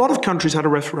 A lot of countries had a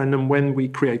referendum when we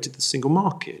created the single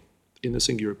market in the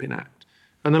Single European Act.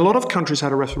 And a lot of countries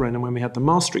had a referendum when we had the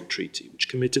Maastricht Treaty, which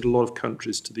committed a lot of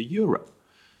countries to the euro.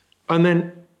 And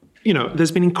then,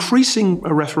 there's been increasing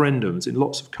referendums in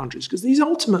lots of countries because these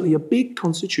ultimately are big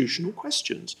constitutional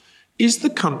questions. Is the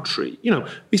country,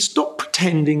 we stop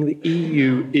pretending the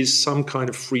EU is some kind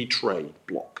of free trade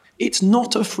bloc. It's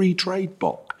not a free trade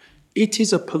bloc. It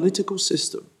is a political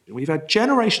system. We've had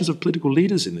generations of political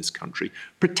leaders in this country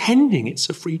pretending it's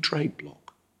a free trade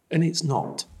bloc, and it's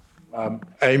not.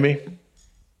 Amy?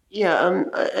 Yeah,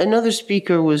 another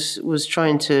speaker was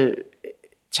trying to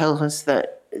tell us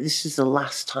that this is the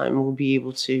last time we'll be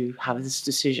able to have this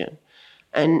decision.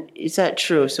 And is that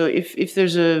true? So if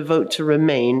there's a vote to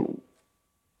remain,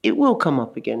 it will come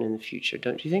up again in the future,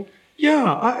 don't you think?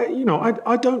 Yeah,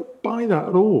 I don't buy that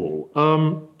at all.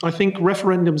 I think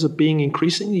referendums are being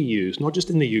increasingly used, not just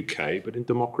in the UK, but in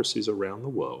democracies around the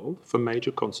world for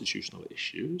major constitutional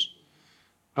issues.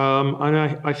 And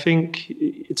I think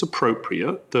it's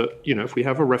appropriate that, if we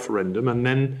have a referendum and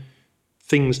then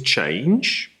things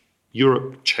change,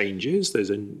 Europe changes,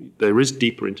 there is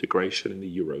deeper integration in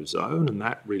the Eurozone, and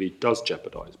that really does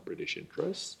jeopardize British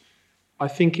interests. I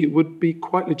think it would be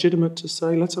quite legitimate to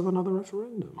say, let's have another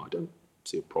referendum. I don't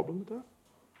see a problem with that.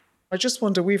 I just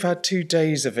wonder, we've had 2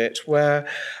 days of it where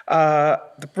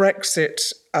the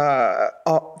Brexit,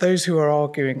 those who are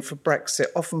arguing for Brexit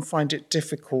often find it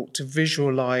difficult to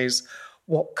visualise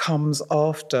what comes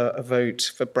after a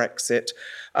vote for Brexit.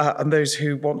 And those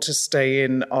who want to stay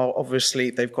in are obviously,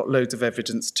 they've got loads of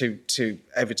evidence to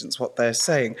evidence what they're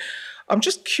saying. I'm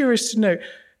just curious to know,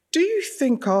 do you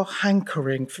think our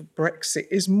hankering for Brexit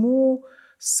is more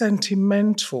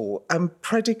sentimental and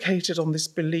predicated on this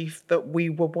belief that we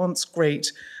were once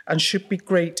great and should be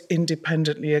great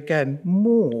independently again,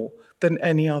 more than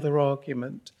any other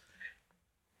argument?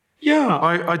 Yeah,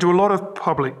 I do a lot of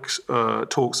public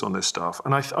talks on this stuff,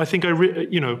 and I think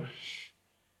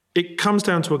it comes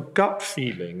down to a gut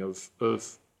feeling of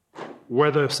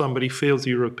whether somebody feels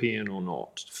European or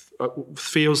not,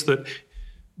 feels that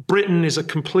Britain is a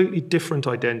completely different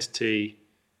identity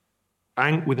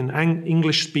with an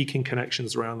English-speaking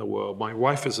connections around the world. My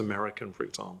wife is American, for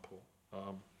example,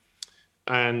 our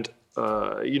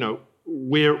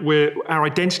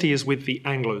identity is with the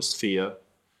Anglosphere.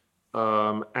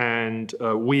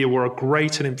 We were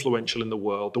great and influential in the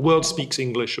world. The world speaks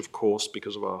English, of course,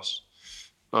 because of us.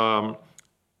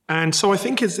 And so I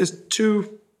think there's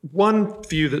one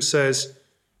view that says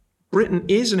Britain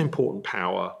is an important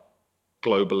power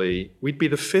globally. We'd be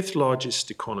the 5th largest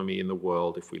economy in the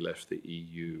world if we left the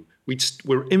EU.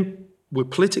 We're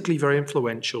politically very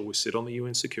influential. We sit on the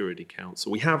UN Security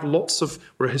Council.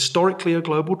 We're historically a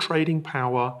global trading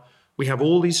power. We have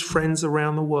all these friends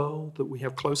around the world that we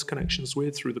have close connections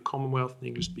with through the Commonwealth and the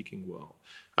English-speaking world.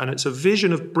 And it's a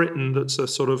vision of Britain that's a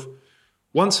sort of,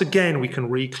 once again, we can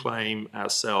reclaim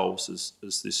ourselves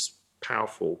as this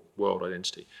powerful world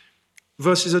identity.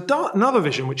 Versus another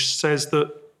vision which says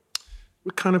that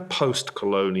we're kind of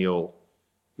post-colonial.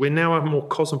 We're now a more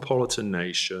cosmopolitan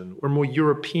nation. We're a more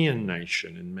European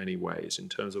nation in many ways in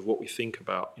terms of what we think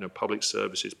about, public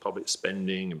services, public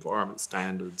spending, environment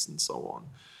standards, and so on.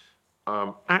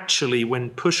 Actually, when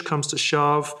push comes to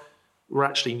shove, we're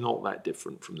actually not that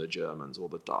different from the Germans or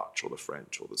the Dutch or the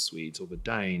French or the Swedes or the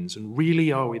Danes. And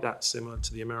really, are we that similar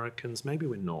to the Americans? Maybe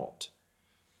we're not.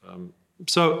 And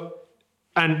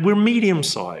we're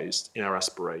medium-sized in our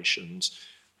aspirations.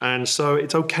 And so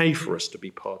it's okay for us to be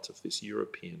part of this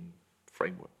European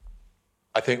framework.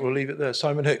 I think we'll leave it there.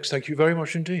 Simon Hix, thank you very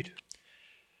much indeed.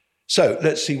 So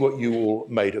let's see what you all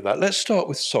made of that. Let's start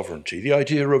with sovereignty, the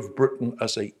idea of Britain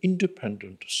as an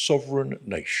independent, sovereign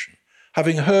nation.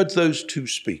 Having heard those 2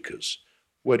 speakers,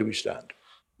 where do we stand?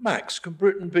 Max, can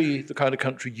Britain be the kind of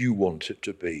country you want it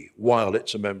to be while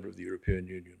it's a member of the European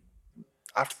Union?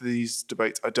 After these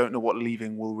debates, I don't know what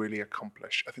leaving will really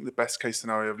accomplish. I think the best case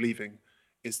scenario of leaving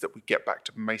is that we get back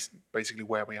to basically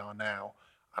where we are now.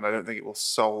 And I don't think it will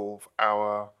solve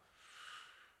our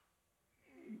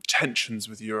tensions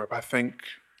with Europe. I think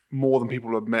more than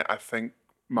people admit, I think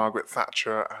Margaret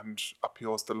Thatcher and up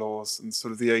yours the laws and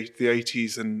sort of the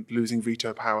 80s and losing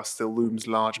veto power still looms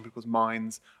large in people's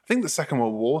minds. I think the Second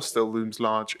World War still looms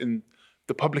large in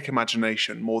the public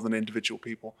imagination more than individual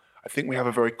people. I think we have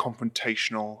a very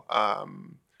confrontational,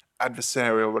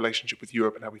 adversarial relationship with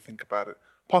Europe and how we think about it.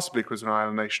 possibly because we're an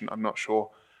island nation, I'm not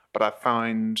sure. But I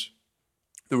find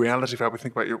the reality of how we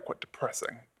think about Europe quite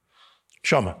depressing.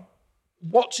 Shama,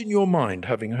 what's in your mind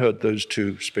having heard those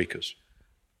two speakers?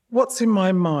 What's in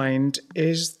my mind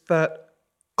is that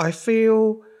I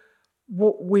feel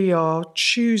what we are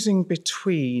choosing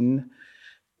between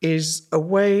is a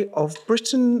way of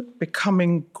Britain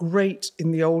becoming great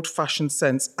in the old-fashioned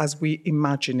sense as we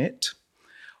imagine it,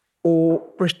 or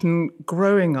Britain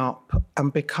growing up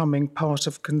and becoming part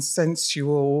of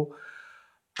consensual,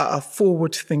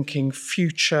 forward-thinking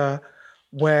future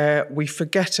where we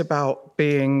forget about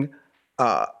being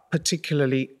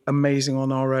particularly amazing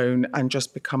on our own and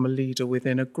just become a leader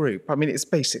within a group. I mean, it's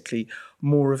basically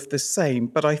more of the same.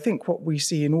 But I think what we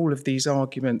see in all of these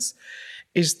arguments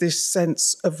is this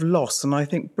sense of loss. And I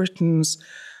think Britain's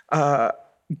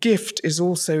gift is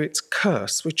also its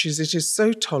curse, which is it is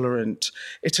so tolerant,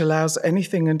 it allows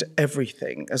anything and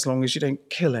everything as long as you don't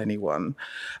kill anyone.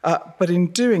 But in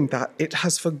doing that, it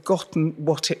has forgotten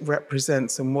what it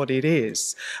represents and what it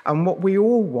is. And what we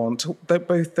all want,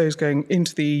 both those going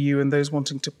into the EU and those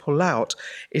wanting to pull out,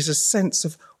 is a sense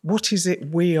of what is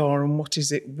it we are and what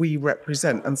is it we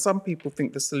represent. And some people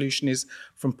think the solution is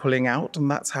from pulling out,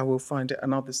 and that's how we'll find it.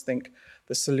 And others think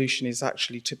the solution is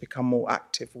actually to become more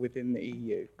active within the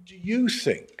EU. Do you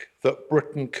think that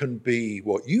Britain can be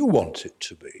what you want it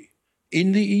to be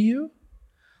in the EU?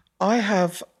 I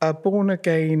have a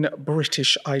born-again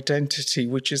British identity,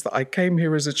 which is that I came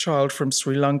here as a child from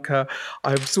Sri Lanka.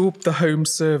 I absorbed the Home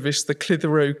Service, the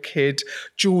Clitheroe Kid,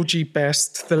 Georgie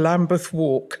Best, the Lambeth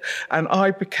Walk, and I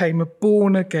became a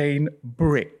born-again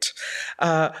Brit.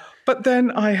 But then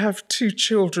I have two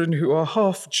children who are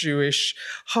half Jewish,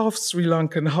 half Sri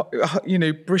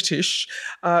Lankan, British,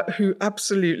 who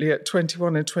absolutely at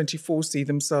 21 and 24 see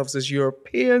themselves as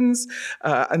Europeans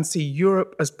and see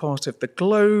Europe as part of the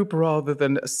globe rather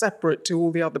than separate to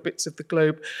all the other bits of the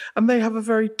globe. And they have a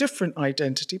very different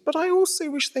identity. But I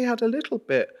also wish they had a little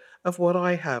bit of what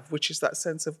I have, which is that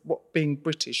sense of what being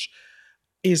British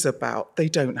is about. They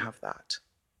don't have that.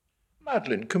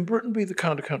 Madeline, can Britain be the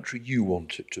kind of country you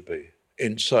want it to be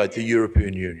inside the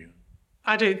European Union?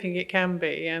 I don't think it can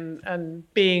be. And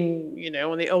being,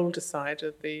 on the older side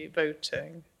of the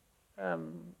voting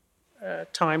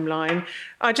timeline,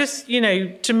 I just,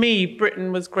 to me,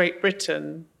 Britain was Great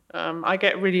Britain. I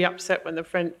get really upset when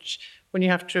when you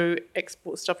have to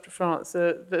export stuff to France,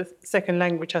 the second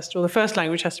language the first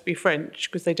language has to be French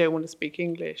because they don't want to speak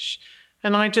English.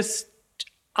 And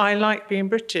I like being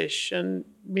British, and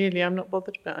really I'm not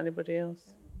bothered about anybody else.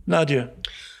 Nadia?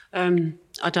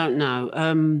 I don't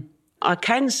know. I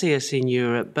can see us in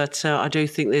Europe, but I do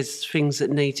think there's things that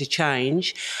need to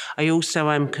change. I also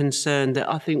am concerned that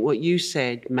I think what you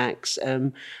said, Max,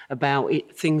 about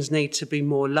things need to be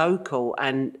more local,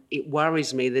 and it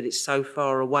worries me that it's so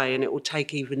far away and it will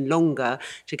take even longer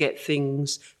to get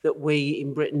things that we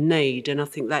in Britain need, and I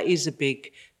think that is a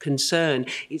big concern.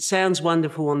 It sounds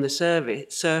wonderful on the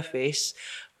surface,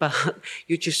 but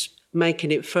you're just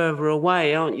making it further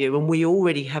away, aren't you? And we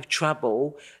already have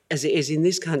trouble, as it is in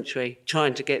this country,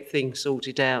 trying to get things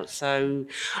sorted out. So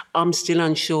I'm still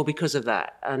unsure because of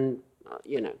that. And,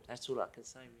 that's all I can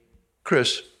say, really.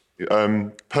 Chris?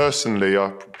 Personally, I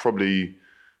probably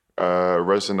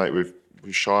resonate with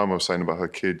Shyama was saying about her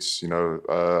kids.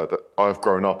 That I've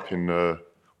grown up in a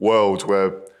world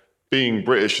where being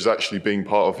British is actually being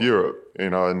part of Europe,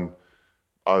 and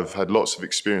I've had lots of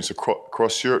experience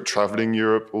across Europe, travelling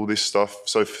Europe, all this stuff.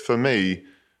 So for me,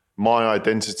 my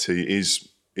identity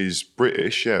is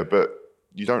British, yeah, but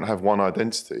you don't have one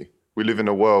identity. We live in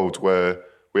a world where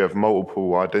we have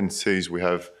multiple identities, we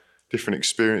have different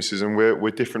experiences, and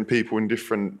we're different people in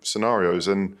different scenarios.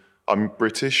 And I'm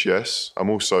British, yes. I'm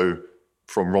also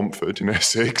from Romford in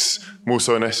Essex. I'm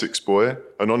also an Essex boy,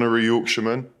 an honorary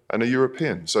Yorkshireman, and a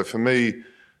European. So for me,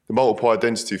 the multiple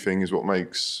identity thing is what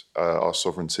makes our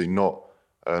sovereignty not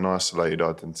an isolated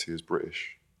identity as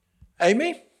British.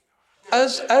 Amy?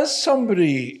 As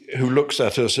somebody who looks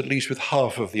at us at least with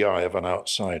half of the eye of an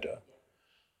outsider,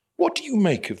 what do you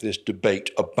make of this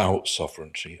debate about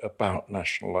sovereignty, about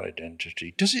national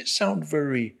identity? Does it sound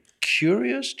very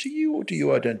curious to you, or do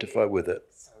you identify with it?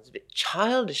 It sounds a bit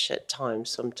childish at times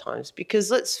sometimes,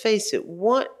 because let's face it,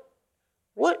 what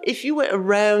if you went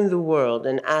around the world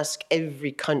and asked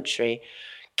every country,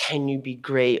 can you be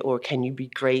great or can you be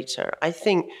greater? I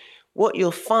think what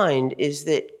you'll find is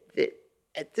that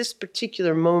at this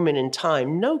particular moment in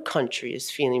time, no country is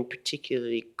feeling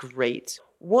particularly great.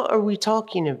 What are we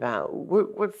talking about?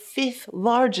 We're fifth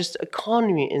largest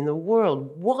economy in the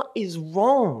world. What is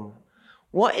wrong?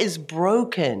 What is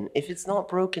broken? If it's not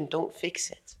broken, don't fix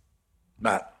it.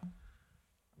 Matt?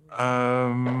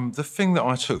 The thing that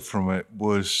I took from it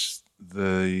was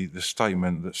the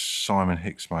statement that Simon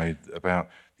Hix made about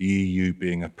the EU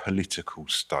being a political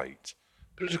state.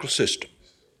 Political system.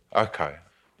 Okay.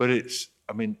 But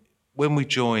when we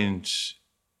joined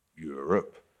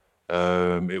Europe,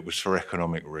 it was for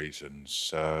economic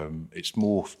reasons. It's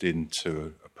morphed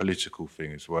into a political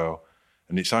thing as well,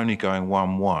 and it's only going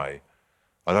one way.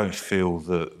 I don't feel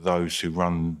that those who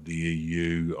run the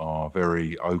EU are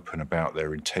very open about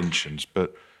their intentions,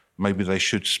 but maybe they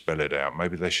should spell it out.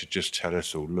 Maybe they should just tell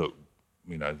us all, look,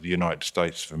 the United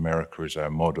States of America is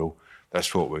our model.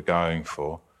 That's what we're going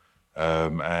for.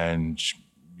 And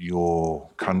your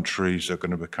countries are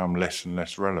going to become less and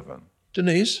less relevant.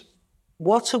 Denise?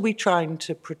 What are we trying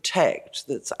to protect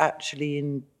that's actually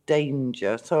in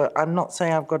danger? So I'm not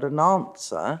saying I've got an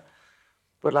answer,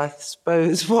 but I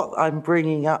suppose what I'm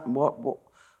bringing up, what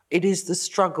it is the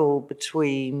struggle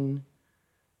between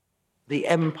the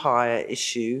empire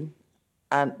issue,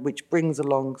 and which brings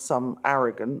along some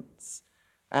arrogance,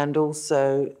 and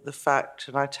also the fact,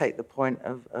 and I take the point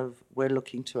of we're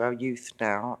looking to our youth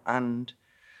now, and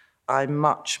I'm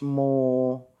much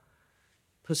more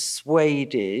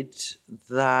persuaded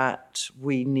that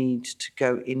we need to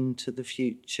go into the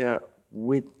future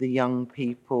with the young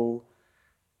people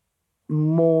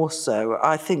more so.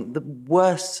 I think the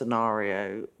worst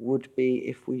scenario would be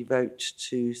if we vote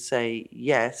to say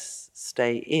yes,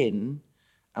 stay in,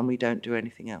 and we don't do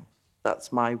anything else.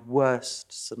 That's my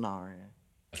worst scenario.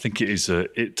 I think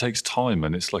it takes time,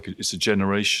 and it's a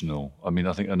generational.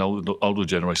 I think an older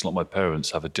generation like my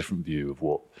parents have a different view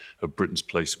of Britain's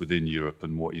place within Europe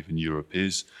and what even Europe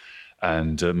is.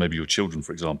 And maybe your children,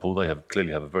 for example, they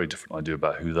clearly have a very different idea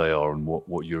about who they are and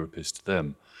what Europe is to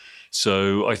them.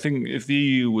 So I think if the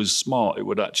EU was smart, it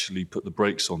would actually put the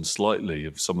brakes on slightly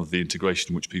of some of the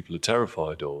integration which people are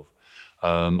terrified of.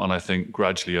 And I think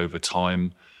gradually over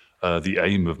time, the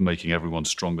aim of making everyone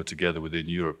stronger together within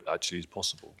Europe actually is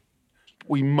possible.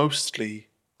 We mostly,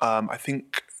 I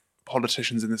think,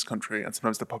 politicians in this country and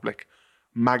sometimes the public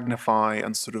magnify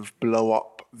and sort of blow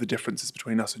up the differences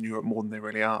between us and Europe more than they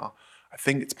really are. I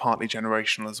think it's partly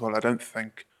generational as well. I don't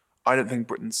think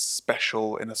Britain's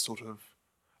special in a sort of,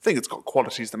 I think it's got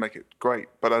qualities that make it great,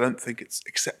 but I don't think it's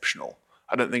exceptional.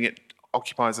 I don't think it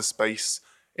occupies a space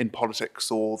in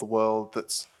politics or the world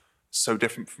that's so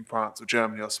different from France or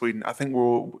Germany or Sweden. I think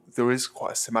there is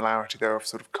quite a similarity there of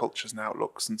sort of cultures and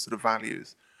outlooks and sort of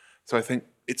values. So I think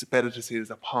it's better to see it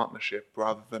as a partnership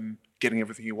rather than getting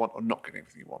everything you want or not getting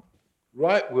everything you want.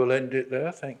 Right, we'll end it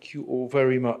there. Thank you all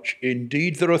very much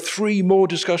indeed. There are 3 more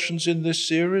discussions in this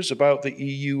series about the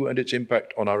EU and its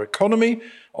impact on our economy,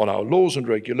 on our laws and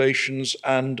regulations,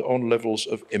 and on levels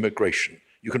of immigration.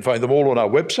 You can find them all on our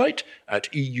website at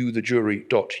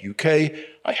euthejury.uk.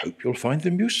 I hope you'll find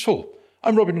them useful.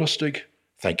 I'm Robin Lustig.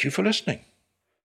 Thank you for listening.